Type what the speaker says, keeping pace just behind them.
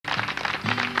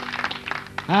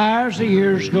As the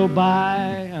years go by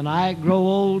and I grow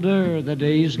older, the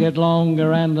days get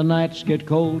longer and the nights get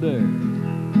colder,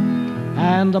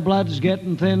 and the blood's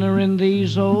getting thinner in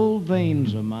these old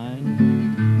veins of mine.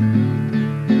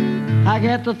 I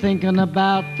get to thinking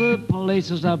about the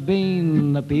places I've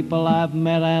been, the people I've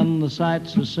met and the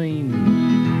sights I've seen.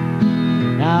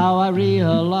 Now I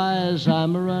realize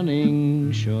I'm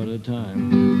running short of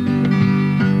time.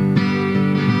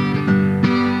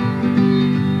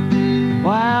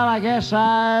 Well, I guess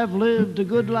I've lived a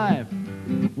good life,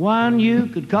 one you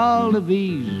could call the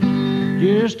bees,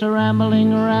 just a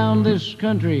rambling around this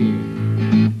country,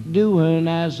 doing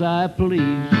as I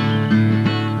please.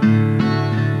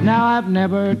 Now I've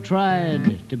never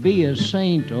tried to be a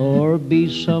saint or be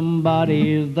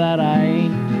somebody that I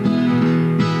ain't,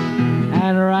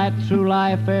 and right through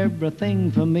life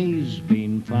everything for me's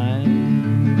been fine.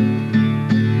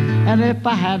 And if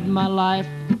I had my life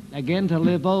again to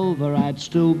live over, I'd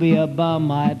still be a bum,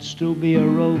 I'd still be a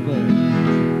rover.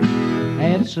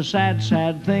 It's a sad,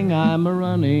 sad thing, I'm a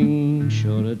running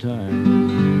short of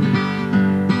time.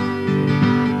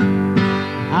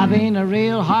 I've been a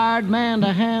real hard man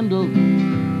to handle,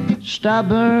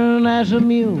 stubborn as a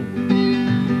mule.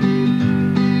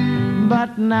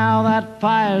 But now that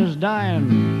fire's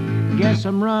dying, guess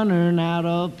I'm running out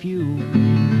of fuel.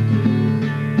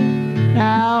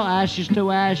 Now ashes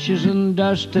to ashes and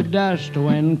dust to dust,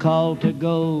 when called to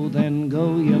go, then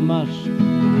go you must.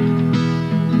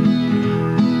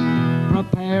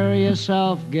 Prepare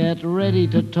yourself, get ready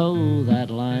to toe that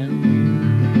line.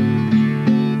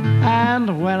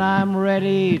 And when I'm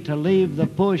ready to leave the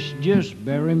push, just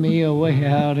bury me away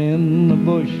out in the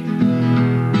bush,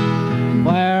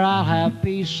 where I'll have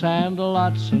peace and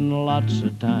lots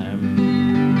of time.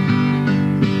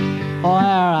 Where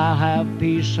I'll have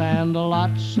peace and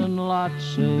lots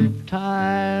of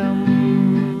time.